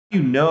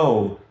you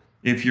know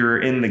if you're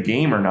in the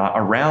game or not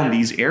around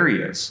these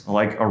areas,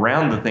 like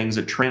around the things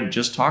that Trent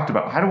just talked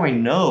about? How do I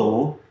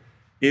know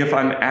if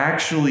I'm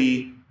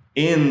actually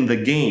in the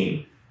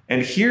game?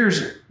 And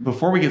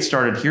before we get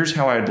started, here's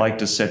how I'd like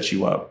to set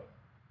you up.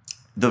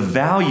 The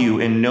value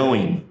in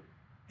knowing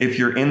if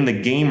you're in the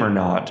game or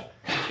not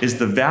is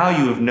the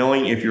value of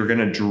knowing if you're going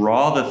to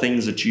draw the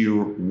things that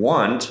you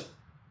want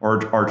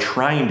or are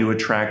trying to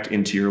attract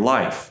into your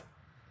life.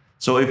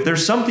 So if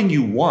there's something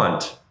you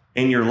want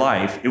in your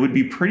life, it would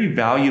be pretty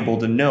valuable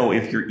to know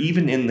if you're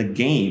even in the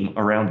game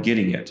around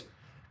getting it.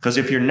 Because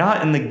if you're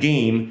not in the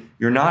game,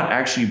 you're not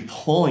actually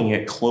pulling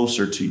it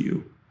closer to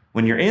you.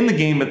 When you're in the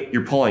game,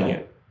 you're pulling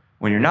it.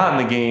 When you're not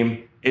in the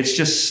game, it's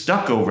just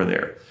stuck over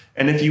there.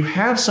 And if you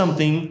have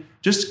something,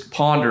 just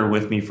ponder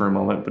with me for a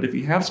moment, but if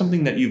you have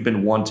something that you've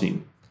been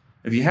wanting,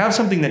 if you have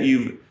something that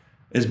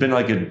has been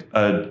like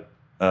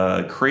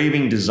a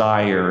craving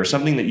desire, or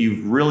something that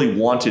you've really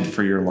wanted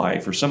for your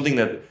life, or something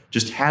that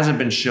just hasn't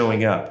been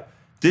showing up,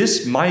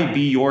 this might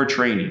be your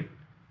training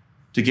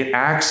to get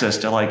access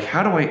to, like,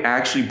 how do I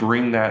actually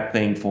bring that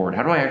thing forward?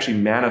 How do I actually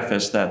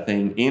manifest that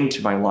thing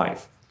into my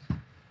life?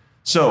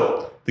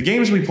 So the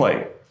games we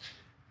play.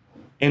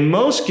 In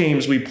most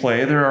games we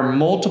play, there are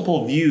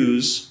multiple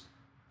views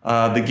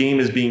the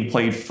game is being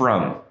played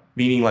from,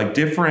 meaning like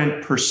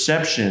different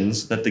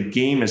perceptions that the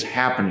game is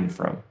happening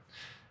from.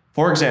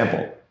 For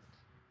example,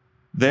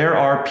 there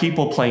are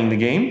people playing the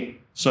game.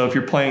 So if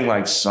you're playing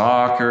like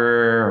soccer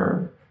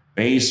or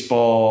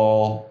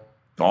baseball,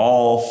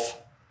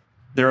 golf,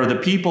 there are the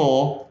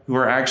people who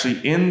are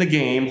actually in the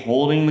game,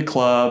 holding the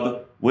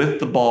club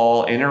with the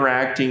ball,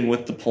 interacting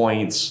with the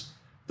points.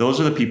 Those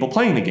are the people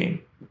playing the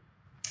game.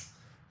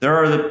 There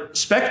are the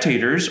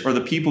spectators, or the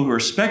people who are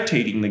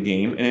spectating the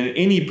game. And in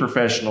any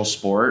professional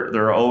sport,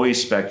 there are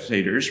always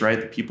spectators,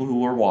 right? The people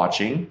who are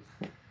watching.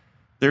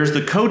 There's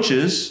the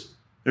coaches.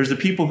 There's the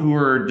people who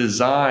are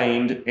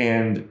designed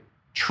and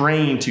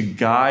trained to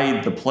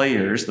guide the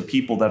players, the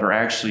people that are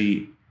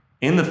actually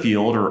in the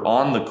field or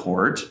on the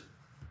court.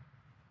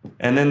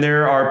 And then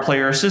there are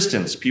player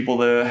assistants, people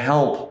that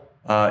help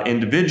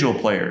individual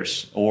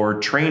players or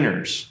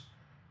trainers.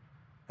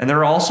 And there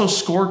are also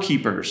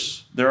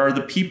scorekeepers. There are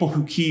the people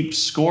who keep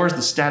scores,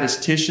 the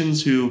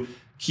statisticians who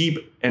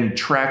keep and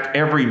track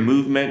every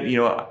movement. You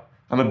know,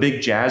 I'm a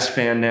big jazz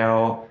fan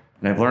now,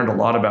 and I've learned a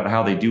lot about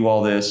how they do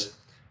all this.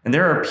 And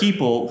there are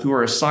people who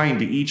are assigned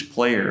to each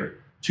player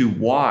to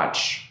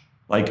watch,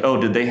 like,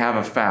 oh, did they have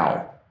a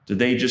foul? Did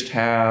they just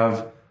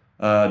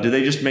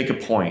make a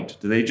point?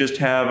 Did they just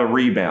have a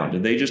rebound?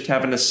 Did they just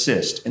have an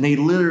assist? And they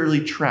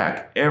literally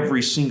track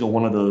every single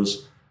one of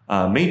those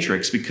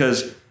matrix,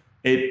 because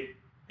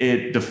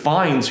it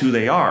defines who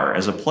they are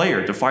as a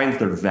player, defines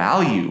their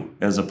value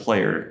as a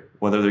player,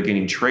 whether they're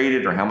getting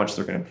traded or how much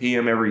they're going to pay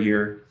them every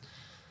year.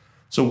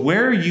 So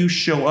where you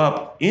show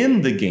up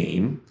in the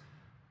game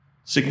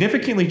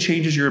significantly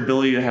changes your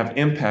ability to have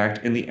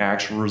impact in the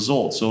actual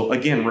result. So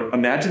again,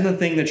 imagine the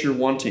thing that you're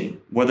wanting,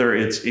 whether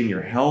it's in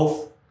your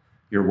health,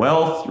 your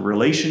wealth, your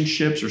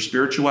relationships, or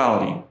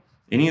spirituality,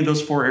 any of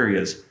those 4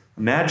 areas.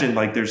 Imagine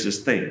like there's this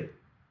thing.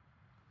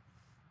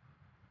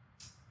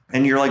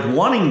 And you're like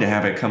wanting to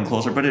have it come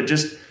closer, but it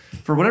just,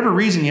 for whatever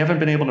reason, you haven't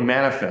been able to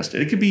manifest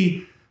it. It could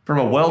be from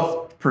a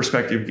wealth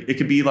perspective. It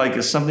could be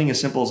like something as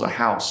simple as a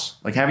house,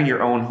 like having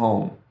your own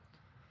home,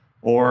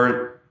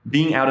 or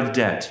being out of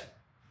debt,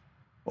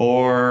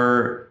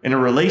 or in a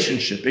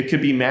relationship. It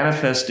could be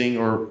manifesting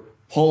or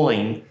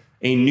pulling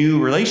a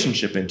new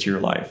relationship into your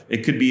life.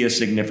 It could be a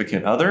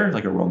significant other,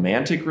 like a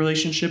romantic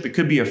relationship. It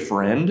could be a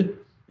friend.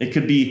 It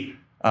could be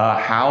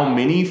how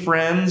many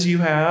friends you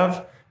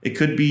have. It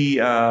could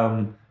be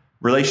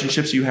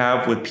relationships you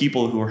have with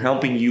people who are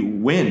helping you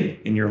win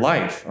in your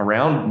life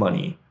around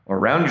money, or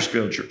around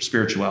your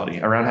spirituality,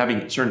 around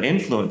having certain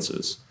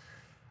influences.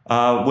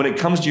 When it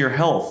comes to your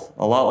health,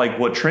 a lot like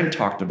what Trent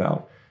talked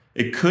about,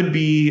 it could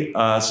be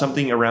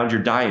something around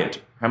your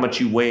diet, how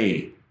much you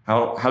weigh,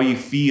 how you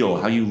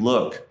feel, how you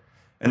look.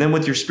 And then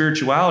with your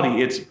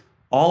spirituality, it's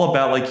all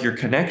about like your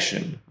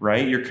connection,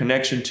 right? Your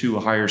connection to a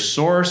higher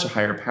source, a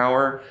higher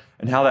power,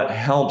 and how that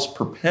helps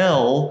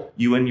propel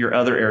you in your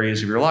other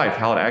areas of your life,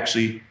 how it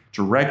actually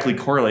directly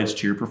correlates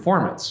to your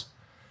performance.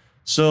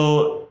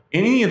 So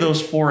in any of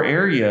those 4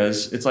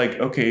 areas, it's like,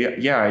 okay,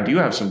 yeah, I do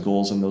have some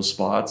goals in those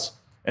spots.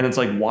 And it's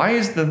like, why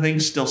is the thing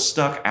still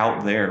stuck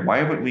out there? Why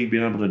haven't we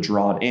been able to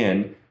draw it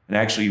in and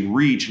actually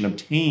reach and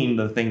obtain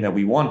the thing that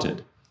we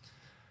wanted?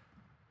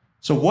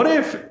 So what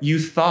if you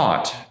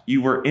thought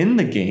you were in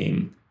the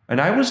game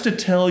and I was to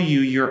tell you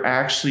you're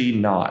actually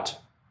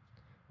not?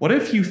 What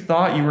if you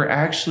thought you were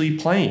actually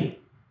playing?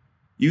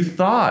 You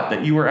thought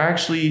that you were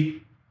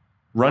actually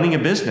running a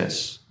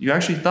business. You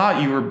actually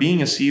thought you were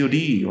being a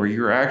COD, or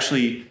you're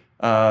actually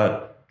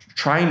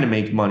trying to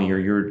make money, or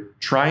you're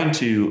trying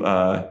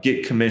to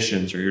get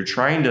commissions, or you're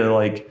trying to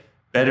like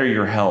better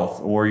your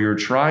health, or you're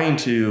trying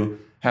to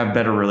have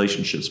better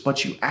relationships,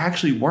 but you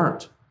actually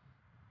weren't.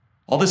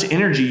 All this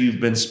energy you've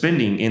been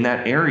spending in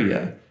that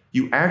area,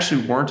 you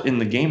actually weren't in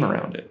the game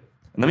around it.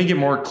 And let me get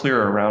more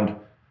clear around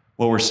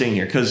what we're seeing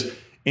here, because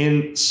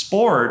In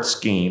sports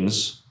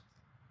games,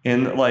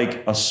 in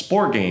like a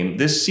sport game,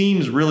 this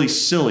seems really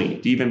silly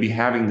to even be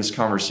having this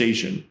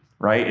conversation,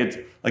 right? It's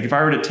like if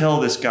I were to tell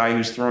this guy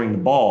who's throwing the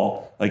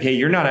ball, like, hey,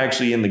 you're not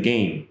actually in the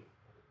game,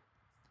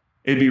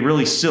 it'd be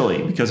really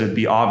silly because it'd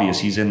be obvious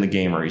he's in the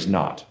game or he's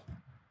not.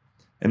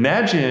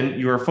 Imagine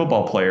you're a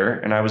football player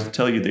and I was to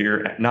tell you that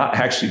you're not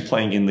actually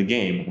playing in the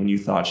game when you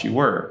thought you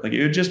were. Like,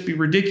 it would just be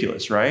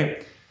ridiculous, right?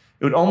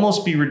 It would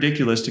almost be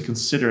ridiculous to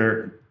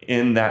consider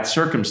in that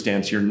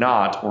circumstance you're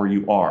not or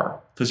you are,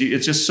 because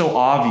it's just so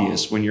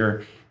obvious when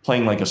you're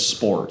playing like a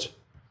sport.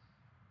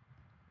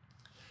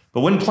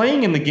 But when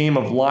playing in the game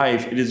of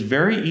life, it is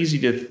very easy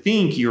to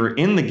think you're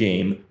in the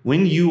game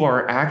when you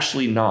are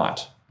actually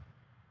not.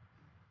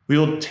 We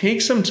will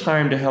take some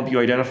time to help you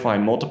identify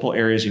multiple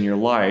areas in your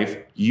life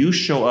you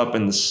show up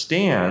in the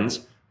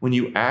stands when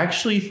you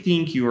actually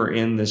think you are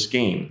in this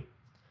game.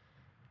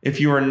 If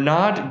you are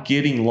not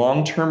getting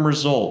long-term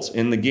results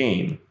in the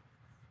game,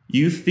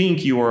 you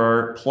think you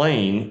are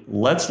playing,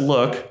 let's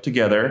look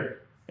together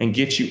and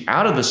get you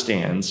out of the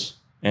stands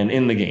and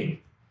in the game.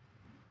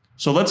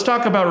 So let's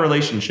talk about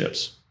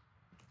relationships.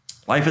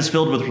 Life is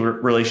filled with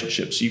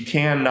relationships. You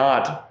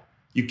cannot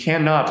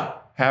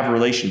have a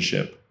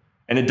relationship.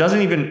 And it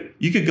doesn't even,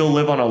 you could go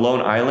live on a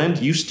lone island,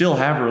 you still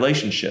have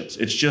relationships.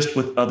 It's just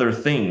with other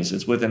things.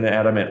 It's with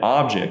inanimate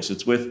objects.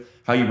 It's with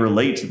how you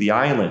relate to the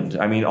island.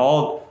 I mean,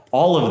 all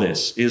of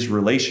this is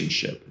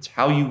relationship. It's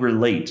how you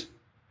relate.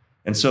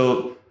 And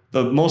so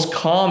the most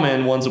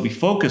common ones that we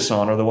focus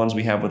on are the ones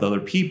we have with other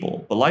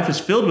people. But life is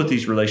filled with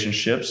these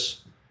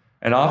relationships.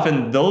 And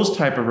often those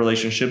type of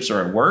relationships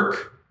are at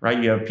work, right?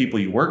 You have people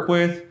you work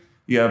with.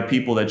 You have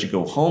people that you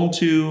go home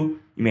to.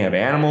 You may have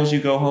animals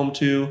you go home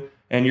to.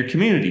 And your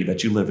community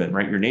that you live in,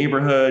 right? Your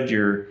neighborhood,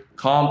 your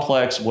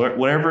complex,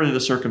 whatever the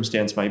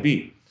circumstance might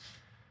be.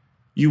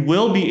 You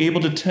will be able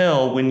to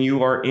tell when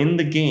you are in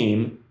the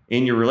game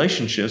in your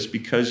relationships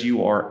because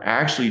you are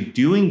actually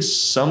doing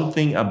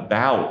something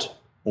about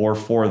or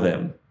for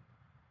them.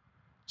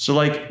 So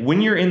like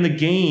when you're in the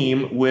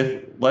game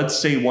with, let's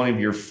say, one of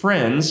your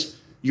friends,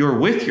 you're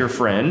with your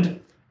friend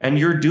and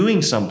you're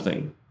doing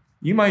something.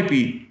 You might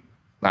be,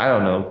 I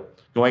don't know,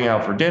 going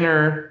out for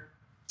dinner,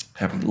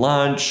 having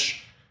lunch,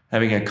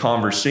 having a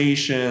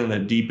conversation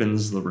that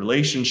deepens the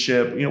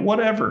relationship,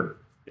 whatever.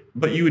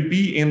 But you would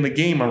be in the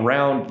game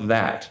around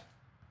that.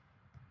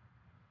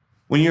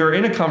 When you're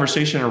in a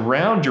conversation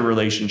around your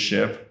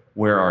relationship,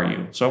 where are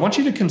you? So I want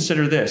you to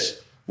consider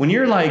this. When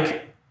you're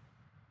like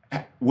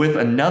with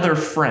another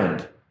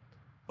friend,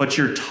 but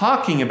you're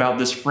talking about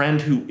this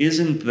friend who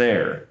isn't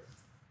there,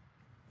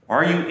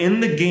 are you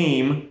in the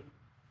game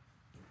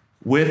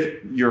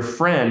with your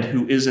friend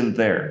who isn't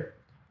there?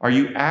 Are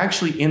you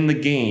actually in the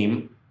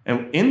game?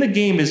 And in the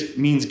game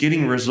means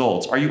getting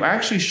results. Are you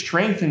actually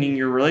strengthening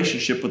your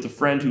relationship with the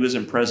friend who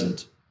isn't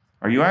present?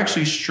 Are you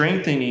actually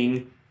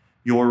strengthening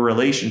your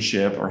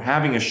relationship or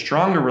having a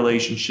stronger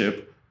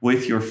relationship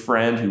with your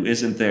friend who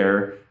isn't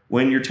there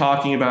when you're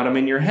talking about him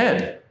in your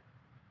head,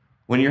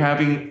 when you're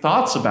having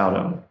thoughts about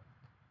him?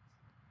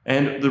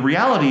 And the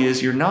reality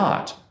is you're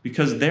not,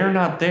 because they're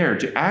not there.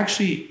 To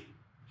actually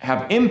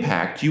have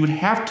impact, you would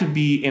have to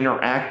be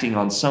interacting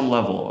on some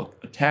level,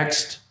 a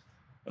text,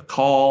 a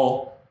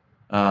call,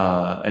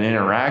 an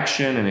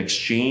interaction, an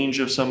exchange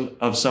of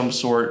some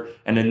sort.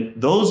 And in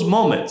those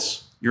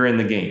moments, you're in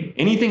the game.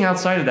 Anything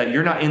outside of that,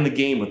 you're not in the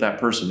game with that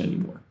person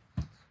anymore.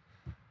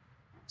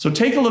 So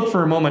take a look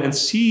for a moment and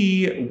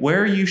see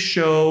where you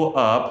show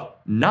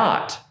up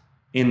not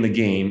in the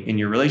game in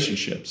your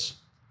relationships.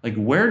 Like,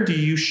 where do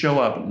you show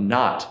up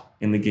not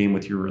in the game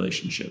with your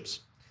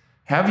relationships?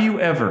 Have you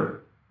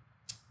ever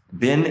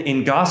been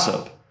in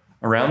gossip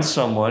around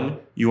someone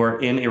you are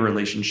in a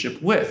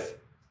relationship with?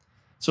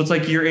 So it's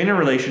like you're in a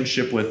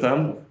relationship with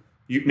them.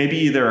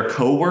 Maybe they're a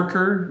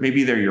coworker,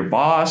 maybe they're your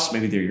boss,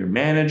 maybe they're your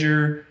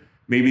manager,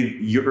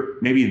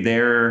 maybe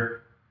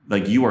they're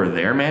like you are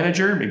their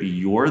manager, maybe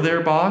you're their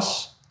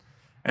boss.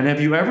 And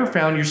have you ever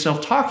found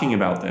yourself talking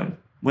about them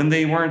when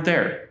they weren't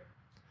there?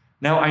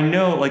 Now I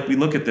know, like, we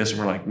look at this and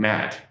we're like,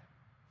 Matt,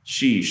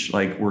 sheesh,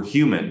 like, we're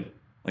human.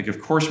 Like, of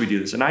course we do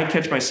this. And I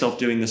catch myself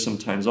doing this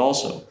sometimes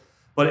also.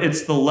 But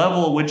it's the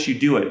level at which you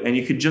do it. And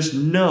you could just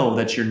know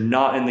that you're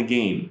not in the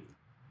game.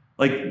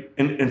 Like,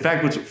 in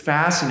fact, what's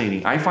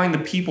fascinating, I find the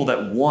people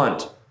that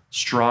want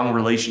strong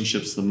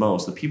relationships the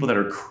most, the people that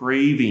are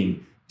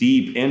craving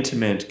deep,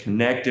 intimate,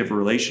 connective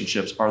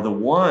relationships are the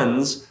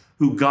ones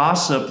who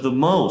gossip the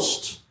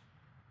most.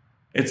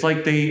 It's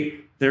like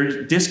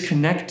they're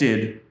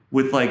disconnected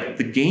with, like,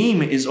 the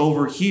game is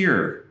over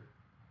here.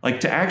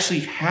 Like, to actually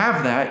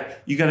have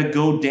that, you got to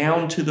go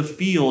down to the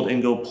field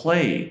and go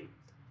play.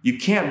 You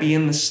can't be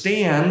in the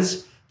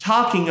stands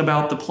talking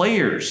about the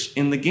players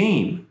in the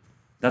game.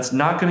 That's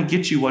not going to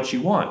get you what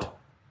you want.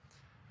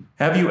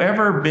 Have you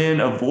ever been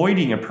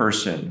avoiding a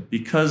person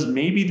because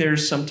maybe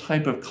there's some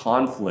type of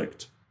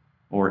conflict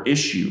or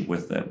issue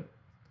with them?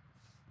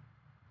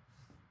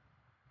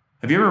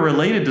 Have you ever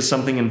related to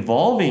something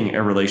involving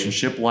a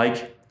relationship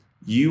like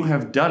you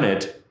have done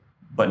it,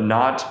 but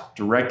not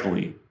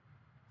directly?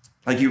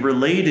 Like you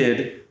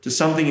related to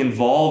something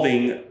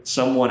involving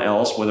someone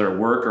else, whether at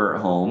work or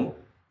at home,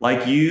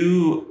 like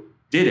you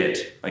did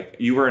it, like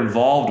you were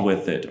involved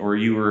with it, or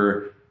you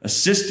were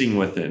assisting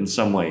with it in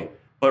some way.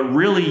 But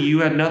really, you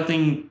had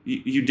nothing,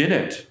 you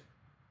didn't.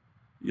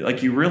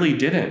 Like you really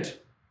didn't.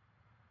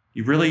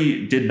 You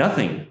really did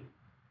nothing.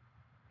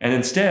 And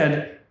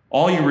instead,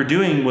 all you were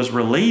doing was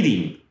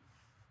relating.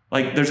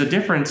 Like there's a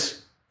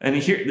difference. And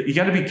here, you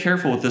got to be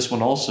careful with this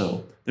one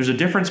also. There's a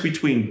difference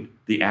between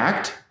the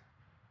act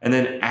and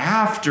then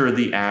after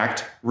the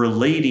act,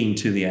 relating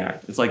to the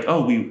act. It's like,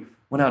 oh, we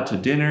went out to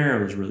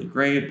dinner. It was really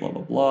great, blah,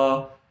 blah,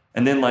 blah.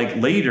 And then like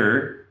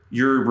later,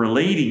 you're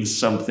relating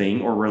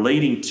something or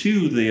relating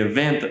to the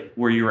event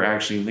where you were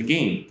actually in the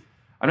game.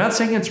 I'm not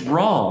saying it's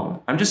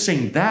wrong. I'm just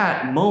saying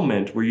that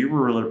moment where you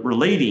were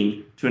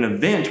relating to an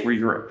event where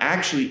you were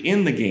actually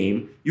in the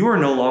game, you are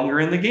no longer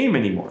in the game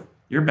anymore.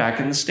 You're back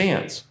in the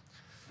stands.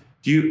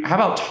 How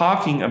about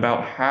talking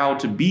about how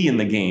to be in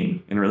the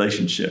game in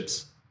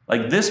relationships?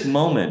 Like this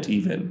moment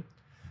even,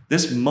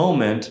 this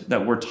moment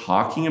that we're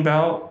talking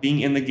about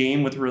being in the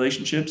game with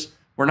relationships,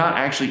 we're not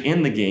actually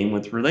in the game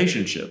with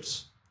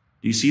relationships.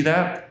 Do you see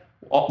that?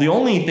 The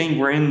only thing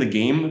we're in the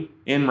game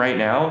in right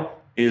now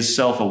is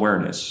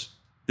self-awareness.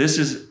 This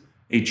is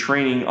a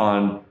training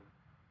on,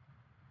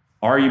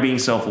 are you being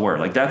self-aware?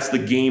 Like that's the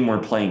game we're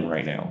playing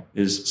right now,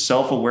 is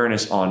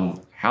self-awareness on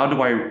how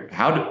do I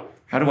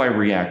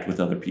react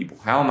with other people?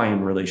 How am I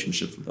in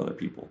relationships with other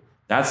people?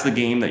 That's the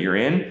game that you're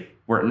in.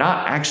 We're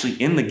not actually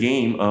in the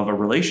game of a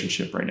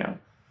relationship right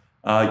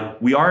now.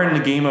 We are in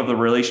the game of the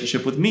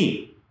relationship with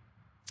me.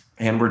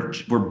 And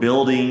we're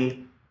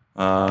building,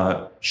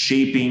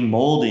 shaping,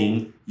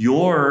 molding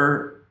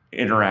your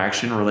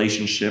interaction,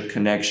 relationship,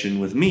 connection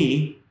with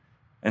me.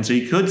 And so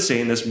you could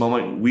say in this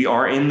moment, we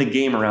are in the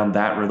game around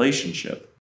that relationship.